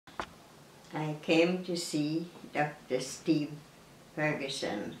I came to see Dr. Steve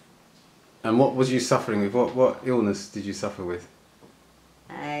Ferguson. And what was you suffering with? What illness did you suffer with?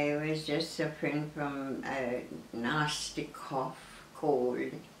 I was just suffering from a nasty cough,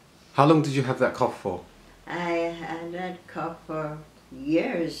 cold. How long did you have that cough for? I had that cough for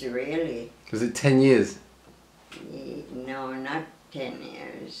years, really. Was it 10 years? No, not 10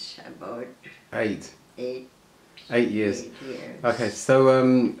 years, about 8. 8. 8 years. 8 years. Okay,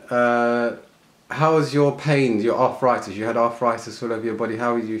 so how is your pain, your arthritis? You had arthritis all over your body.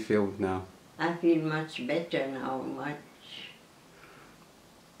 How do you feel now? I feel much better now, much.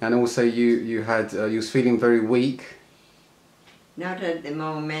 And also you was feeling very weak. Not at the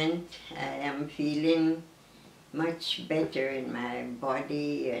moment. I am feeling much better in my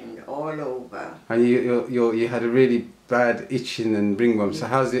body and all over. And you had a really bad itching and ringworm. So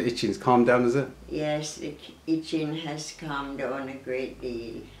how's the itching? It's calmed down, is it? Yes, the itching has calmed down a great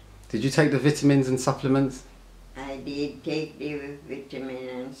deal. Did you take the vitamins and supplements? I did take the vitamin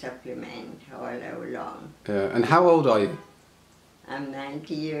and supplement all along. Yeah. And how old are you? I'm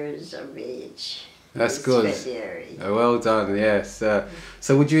 90 years of age. That's This good. February. Well done, yes.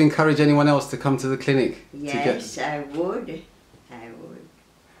 So would you encourage anyone else to come to the clinic? Yes, I would. I would.